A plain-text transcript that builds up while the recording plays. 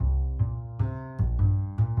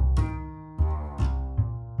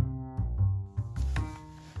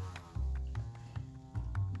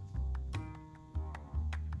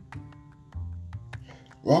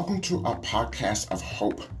Welcome to our podcast of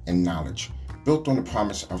hope and knowledge, built on the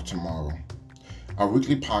promise of tomorrow. Our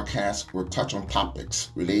weekly podcast will touch on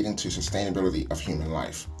topics relating to sustainability of human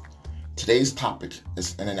life. Today's topic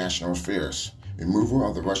is international affairs, removal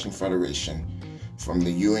of the Russian Federation from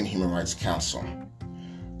the UN Human Rights Council.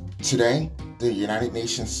 Today, the United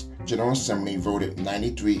Nations General Assembly voted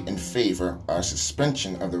 93 in favor of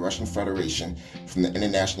suspension of the Russian Federation from the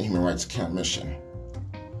International Human Rights Commission.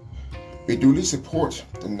 We duly support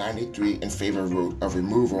the 93 in favor vote of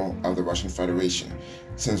removal of the Russian Federation,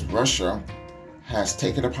 since Russia has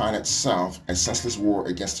taken upon itself a senseless war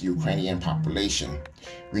against the Ukrainian population.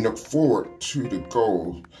 We look forward to the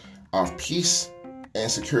goal of peace and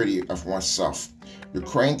security of oneself.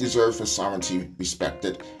 Ukraine deserves her sovereignty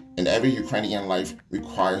respected, and every Ukrainian life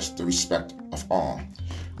requires the respect of all.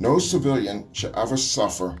 No civilian should ever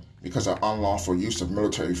suffer because of unlawful use of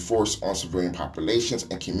military force on civilian populations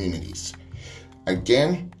and communities.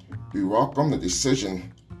 Again, we welcome the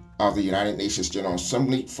decision of the United Nations General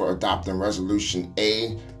Assembly for adopting Resolution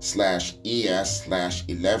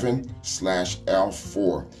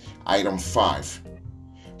A/ES/11/L4, Item 5.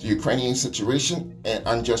 The Ukrainian situation and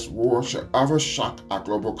unjust war should ever shock our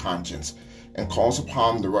global conscience and calls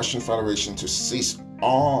upon the Russian Federation to cease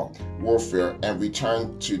all warfare and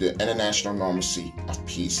return to the international normalcy of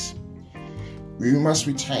peace. We must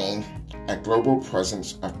retain a global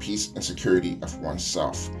presence of peace and security of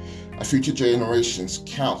oneself. Our future generations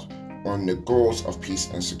count on the goals of peace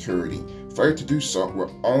and security. Failure to do so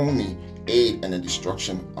will only aid in the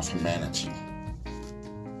destruction of humanity.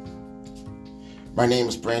 My name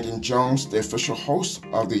is Brandon Jones, the official host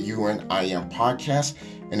of the UNIM podcast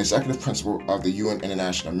and executive principal of the UN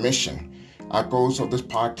International Mission. Our goals of this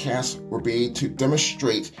podcast will be to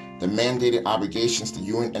demonstrate the mandated obligations to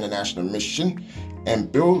UN International Mission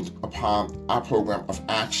and build upon our program of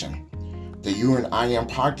action. The UNIM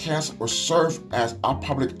podcast will serve as our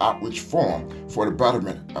public outreach forum for the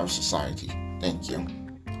betterment of society. Thank you.